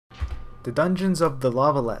The Dungeons of the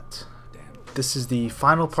Lavalette. This is the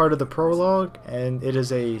final part of the prologue, and it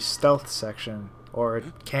is a stealth section, or it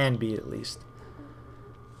can be at least.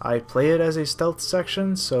 I play it as a stealth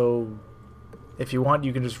section, so if you want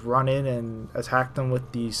you can just run in and attack them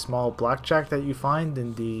with the small blackjack that you find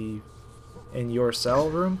in your cell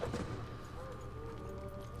room.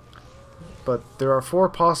 But there are four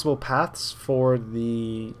possible paths for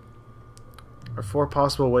four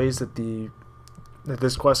possible ways that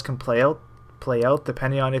this quest can play out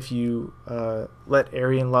depending on if you let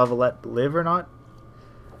Iain Lavalette live or not.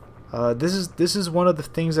 This is one of the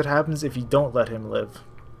things that happens if you don't let him live.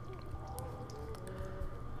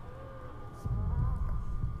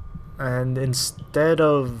 And instead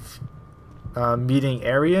of meeting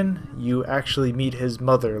Iain, you actually meet his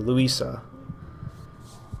mother, Louisa.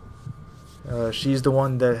 She's the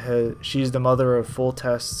one that she's the mother of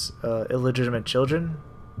Foltest's illegitimate children.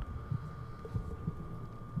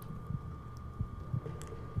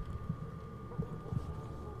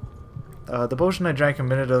 The potion I drank a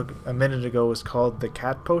minute ago was called the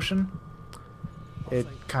cat potion. It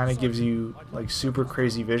kind of gives you like super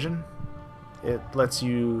crazy vision. It lets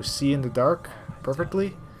you see in the dark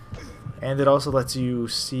perfectly, and it also lets you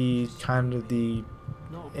see kind of the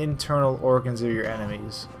internal organs of your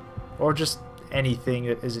enemies, or just anything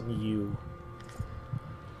that isn't you.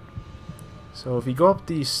 So if you go up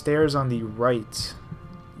the stairs on the right,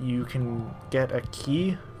 you can get a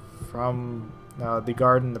key from the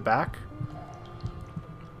guard in the back.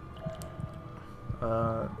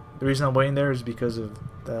 The reason I'm waiting there is because of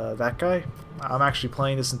that guy. I'm actually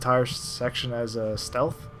playing this entire section as a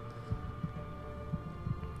stealth.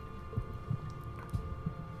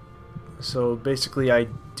 So basically I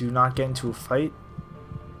do not get into a fight.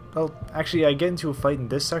 Well, actually I get into a fight in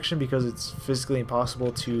this section because it's physically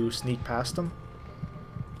impossible to sneak past them.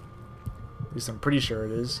 At least I'm pretty sure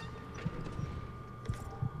it is.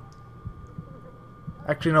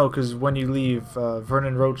 Actually no, because when you leave,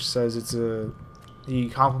 Vernon Roach says he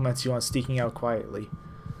compliments you on sneaking out quietly.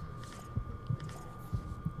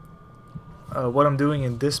 What I'm doing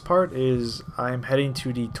in this part is I'm heading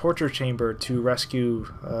to the torture chamber to rescue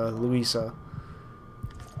Louisa.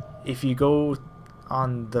 If you go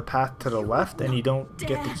on the path to the left and you don't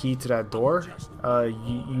get the key to that door,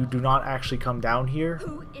 you do not actually come down here,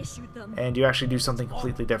 and you actually do something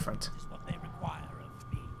completely different.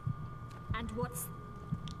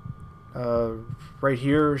 Right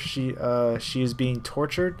here, she is being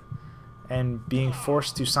tortured and being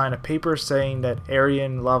forced to sign a paper saying that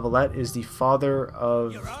Iain Lavalette is the father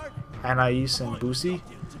of Anais and Bussy,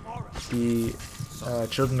 the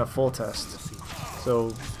children of Foltest.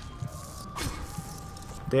 So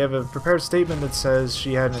they have a prepared statement that says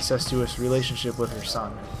she had an incestuous relationship with her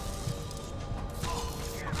son,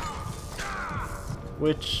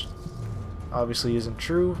 which obviously isn't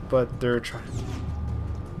true, but they're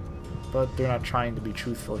not trying to be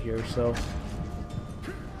truthful here, so.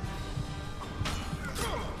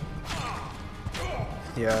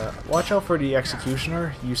 Yeah, watch out for the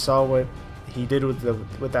executioner. You saw what he did with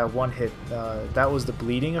that one hit. That was the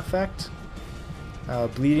bleeding effect.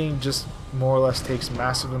 Bleeding just more or less takes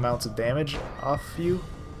massive amounts of damage off you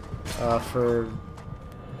for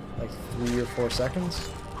like 3 or 4 seconds.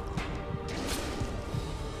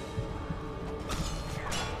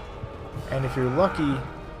 And if you're lucky,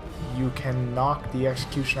 you can knock the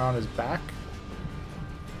executioner on his back.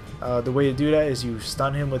 The way to do that is you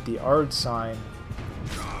stun him with the Ard sign,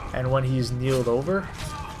 and when he's kneeled over,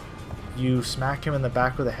 you smack him in the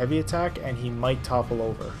back with a heavy attack and he might topple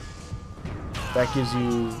over. That gives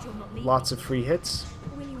you lots of free hits.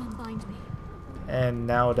 And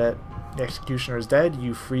now that the executioner is dead,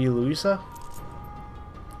 you free Louisa.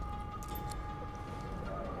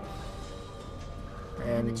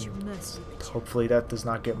 And hopefully that does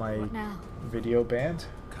not get my video banned.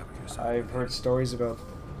 I've heard stories about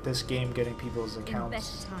this game getting people's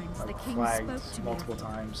accounts like flagged multiple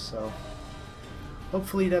times, so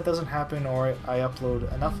hopefully that doesn't happen, or I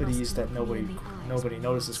upload enough of these that nobody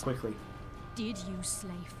notices quickly. Did you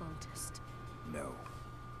slay Foltest? No.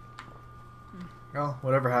 Well,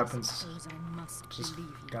 whatever happens, just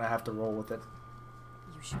gonna have to roll with it.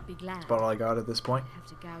 You should be glad. That's about all I got at this point. I have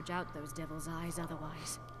to gouge out those devil's eyes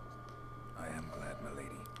otherwise. I am glad, my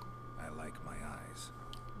lady. I like my eyes.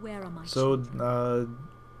 Where are my So,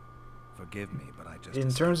 forgive me, but I just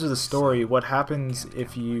in terms of the story, what happens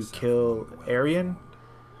if you kill Iain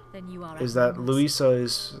is that Louisa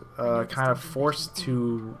is kind of forced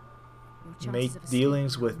to make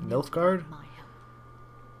dealings with Nilfgaard.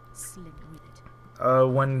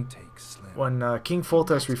 When King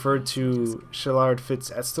Foltest referred to Shillard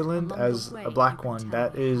Fitz-Esterland as a black one,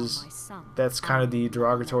 that's kind of the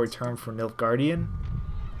derogatory term for Nilfgaardian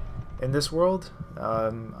in this world.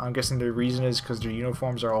 I'm guessing the reason is because their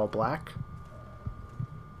uniforms are all black,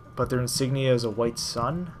 but their insignia is a white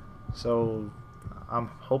sun, so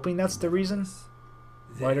I'm hoping that's the reason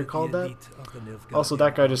why they're called that. Also,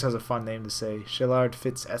 that guy just has a fun name to say, Shillard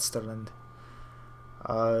Fitz-Esterland.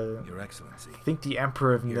 Your Excellency, I think the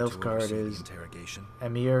Emperor of Nilfgaard is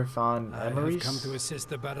Emir von Emmerys. I have come to assist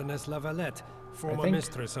the Baroness Lavalette, former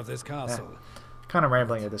mistress of this castle. Kind of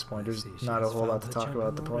rambling at this point. There's not a whole lot to talk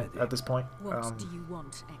about at this point. What do you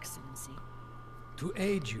want, Excellency? To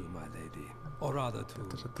aid you, my lady, or rather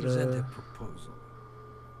to present a proposal.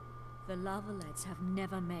 The Lavalettes have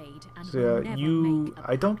never made and So will yeah, never make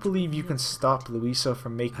a I don't pact believe with you can Nilfgaard. stop Louisa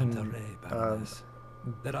from making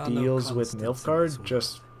deals with Nilfgaard.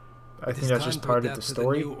 Just, I think that's just part of the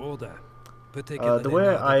story. The way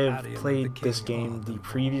I have played this game the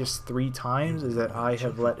previous 3 times is that I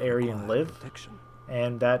have let Arian live,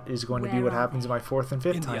 and that is going to be what happens in my 4th and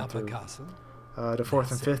 5th time through. The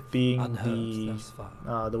 4th and 5th being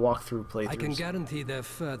the walkthrough playthroughs. I can guarantee their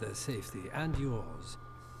further safety and yours.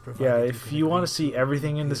 Yeah, if you want to see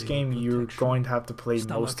everything in this game, you're going to have to play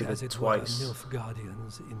most of it twice.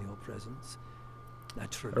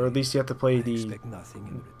 Or at least you have to play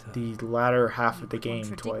the latter half of the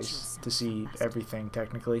game twice to see everything,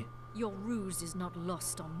 technically. Your ruse is not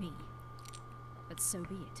lost on me. But so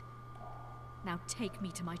be it. Now take me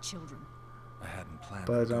to my children. I hadn't planned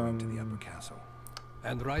on going to the upper castle.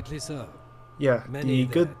 And rightly so. Yeah, the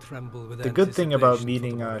good thing about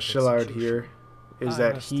meeting Shillard here is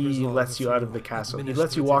that he lets you out of the castle. He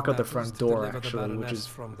lets you walk out the front door, actually, which is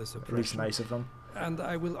at least nice of him. And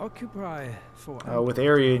I will occupy for with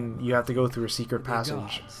Arian, you have to go through a secret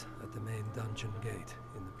passage. At the main dungeon gate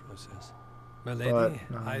in the process. My lady,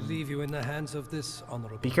 I leave you in the hands of this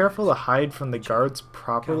honorable. Be careful to hide from the guards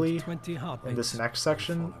properly in this next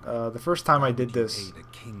section. The first time I did this,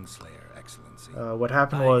 what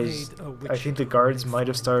happened was I think the guards might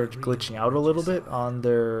have started glitching out a little bit on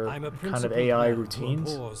their kind of AI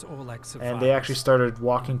routines, and they actually started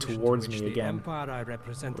walking towards me again,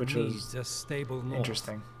 which was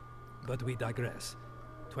interesting. But we digress.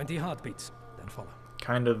 20 heartbeats, then follow.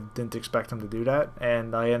 Kind of didn't expect them to do that,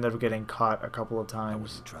 and I ended up getting caught a couple of times. I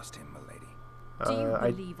wouldn't trust him, milady.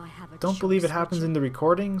 I don't believe it happens in the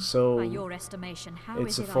recording, so by your estimation, how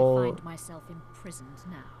it's is a it full, I find myself imprisoned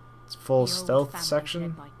now? It's full The old stealth family section.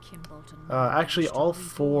 led by Kimbolt and Mary Actually, wish to all reap all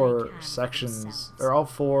 4 they can for sections, themselves. or all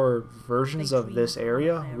 4 versions They of dream this of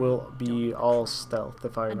area welfare will and be dominant all crown. stealth,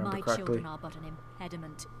 if I And remember my correctly. children are but an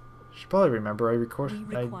impediment. Should probably remember, I We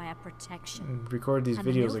recorded these and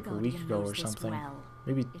the videos like a week Nilfgaardian ago knows or this something. well.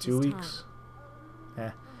 Maybe It 2 is weeks.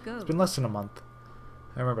 Go. It's been less than a month.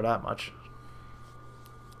 I remember that much.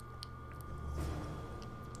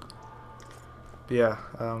 But yeah,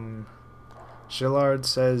 Shillard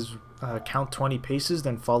says count 20 paces,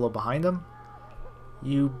 then follow behind him.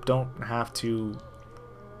 You don't have to...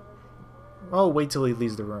 wait till he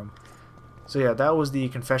leaves the room. So yeah, that was the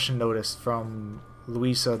confession notice from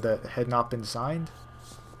Louisa that had not been signed.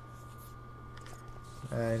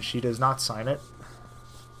 And she does not sign it.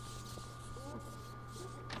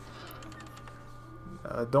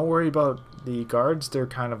 Don't worry about the guards, they're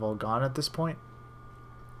kind of all gone at this point.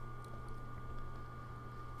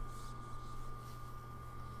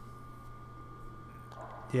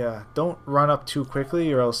 Yeah, don't run up too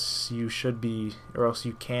quickly or else you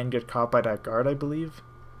can get caught by that guard, I believe.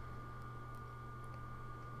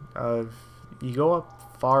 You go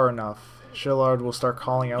up far enough, Shillard will start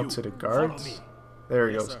calling out to the guards. There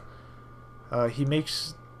he goes. He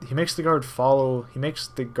makes the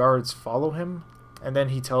guards follow him, and then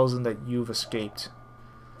he tells them that you've escaped,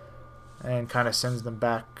 and kind of sends them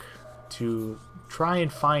back to try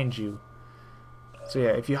and find you. So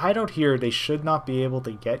yeah, if you hide out here, they should not be able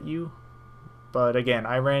to get you. But again,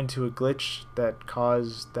 I ran into a glitch that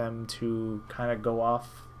caused them to kind of go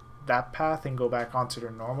off that path and go back onto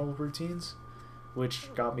their normal routines,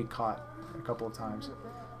 which got me caught a couple of times.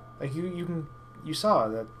 Like you saw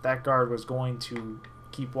that guard was going to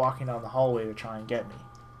keep walking down the hallway to try and get me.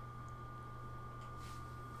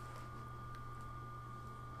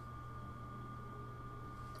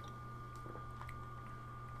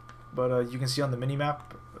 But you can see on the minimap,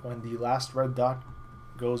 when the last red dot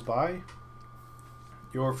goes by,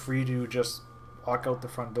 you're free to just walk out the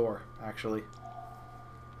front door, actually.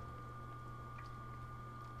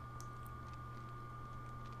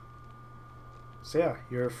 So yeah,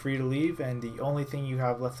 you're free to leave, and the only thing you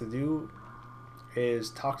have left to do is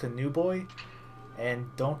talk to New Boy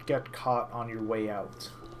and don't get caught on your way out.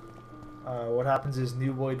 What happens is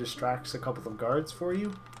New Boy distracts a couple of guards for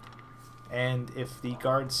you, and if the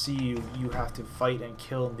guards see you, you have to fight and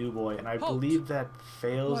kill New Boy. And I believe that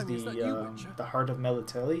fails the Heart of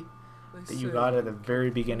Melitelli that you got at the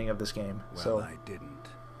very beginning of this game. Well, so I didn't,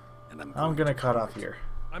 and I'm gonna cut off here.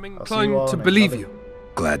 I'm inclined to believe you.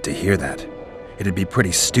 Glad to hear that. It'd be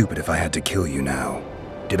pretty stupid if I had to kill you now.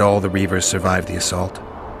 Did all the Reavers survive the assault?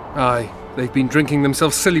 Aye, they've been drinking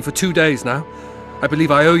themselves silly for 2 days now. I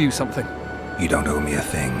believe I owe you something. You don't owe me a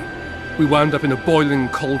thing. We wound up in a boiling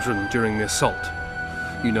cauldron during the assault.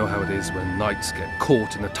 You know how it is when knights get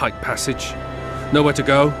caught in a tight passage. Nowhere to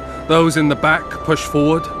go. Those in the back push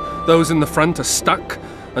forward. Those in the front are stuck.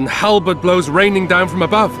 And halberd blows raining down from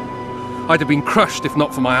above. I'd have been crushed if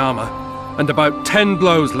not for my armor. And about 10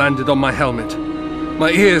 blows landed on my helmet.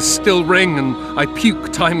 My ears still ring and I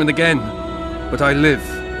puke time and again. But I live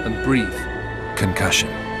and breathe. Concussion.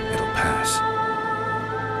 It'll pass.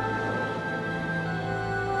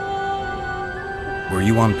 Were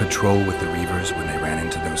you on patrol with the Reavers when they ran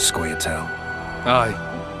into those Scoia'tael?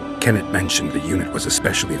 Aye. Kenneth mentioned the unit was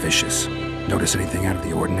especially vicious. Notice anything out of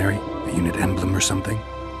the ordinary? A unit emblem or something?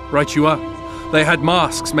 Right you are. They had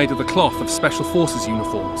masks made of the cloth of Special Forces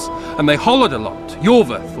uniforms, and they hollered a lot,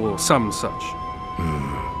 Yorveth or some such.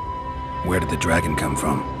 Where did the dragon come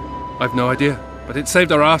from? I've no idea, but it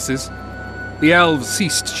saved our asses. The elves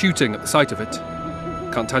ceased shooting at the sight of it.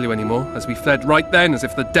 Can't tell you anymore, as we fled right then as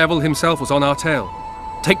if the devil himself was on our tail.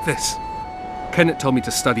 Take this. Kenneth told me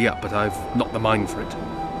to study up, but I've not the mind for it.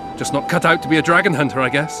 Just not cut out to be a dragon hunter, I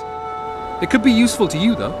guess. It could be useful to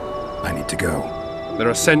you, though. I need to go. There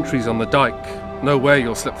are sentries on the dike. No way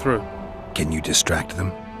you'll slip through. Can you distract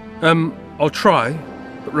them? I'll try,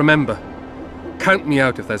 but remember, count me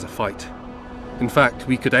out if there's a fight. In fact,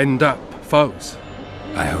 we could end up foes.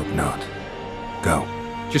 I hope not. Go.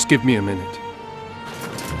 Just give me a minute.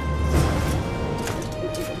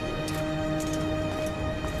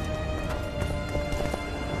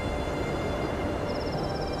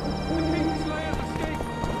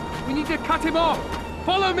 We need to cut him off!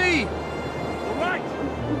 Follow me! All right,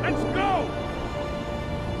 let's go!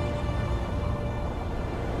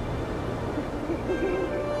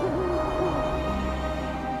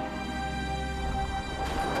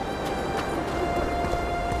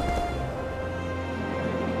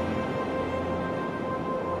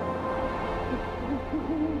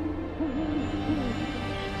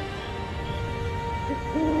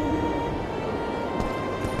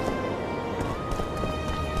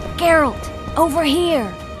 Geralt, over here!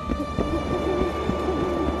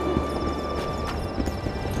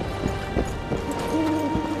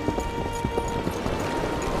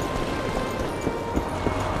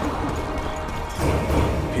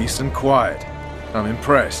 Peace and quiet. I'm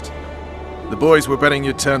impressed. The boys were betting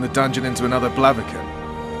you'd turn the dungeon into another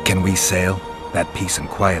Blaviken. Can we sail? That peace and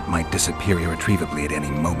quiet might disappear irretrievably at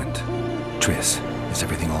any moment. Triss, is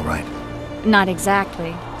everything all right? Not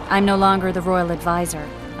exactly. I'm no longer the royal advisor.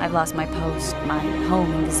 I've lost my post, my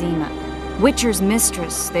home in Vizima. Witcher's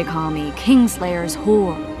mistress, they call me. Kingslayer's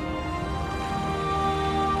whore.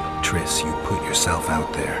 Triss, you put yourself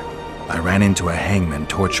out there. I ran into a hangman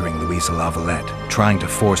torturing Louisa La Valette, trying to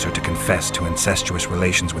force her to confess to incestuous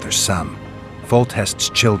relations with her son. Foltest's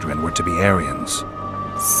children were to be Aryans.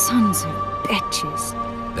 Sons of bitches.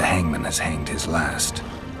 The hangman has hanged his last.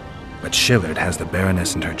 But Shillard has the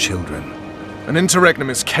Baroness and her children. An interregnum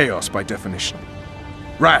is chaos by definition.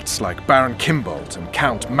 Rats like Baron Kimbolt and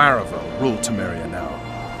Count Maravel rule Temeria now,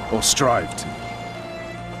 or strive to.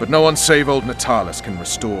 But no one save old Natalis can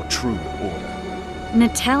restore true order.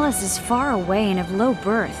 Natalis is far away and of low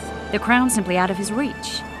birth. The crown's simply out of his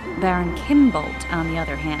reach. Baron Kimbolt, on the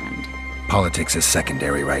other hand. Politics is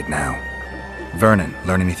secondary right now. Vernon,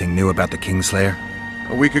 learn anything new about the Kingslayer?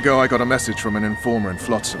 A week ago I got a message from an informer in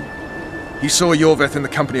Flotsam. He saw Yorveth in the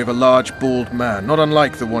company of a large, bald man, not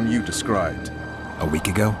unlike the one you described. A week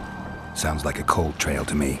ago? Sounds like a cold trail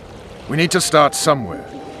to me. We need to start somewhere.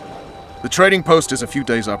 The trading post is a few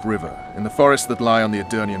days upriver, in the forests that lie on the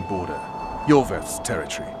Aedirnian border. Yorveth's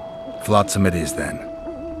territory. Flotsam it is, then.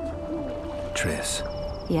 Triss.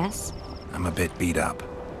 Yes? I'm a bit beat up.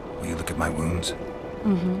 Will you look at my wounds?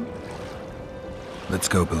 Mm-hmm. Let's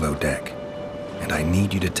go below deck. And I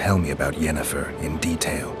need you to tell me about Yennefer in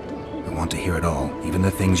detail. I want to hear it all, even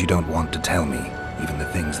the things you don't want to tell me, even the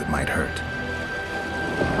things that might hurt.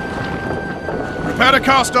 Prepare to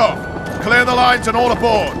cast off! Clear the lines and all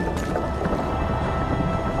aboard!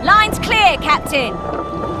 Lines clear, Captain!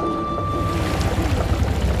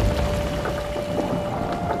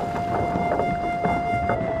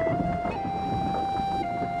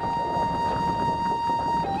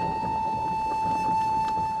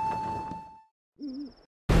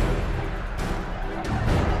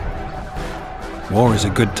 War is a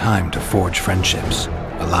good time to forge friendships,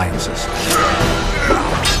 alliances.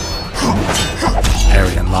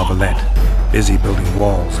 Harry and Lavalette, busy building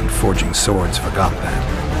walls and forging swords, forgot that.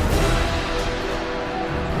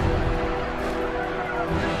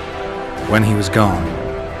 When he was gone,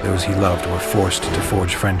 those he loved were forced to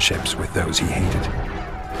forge friendships with those he hated.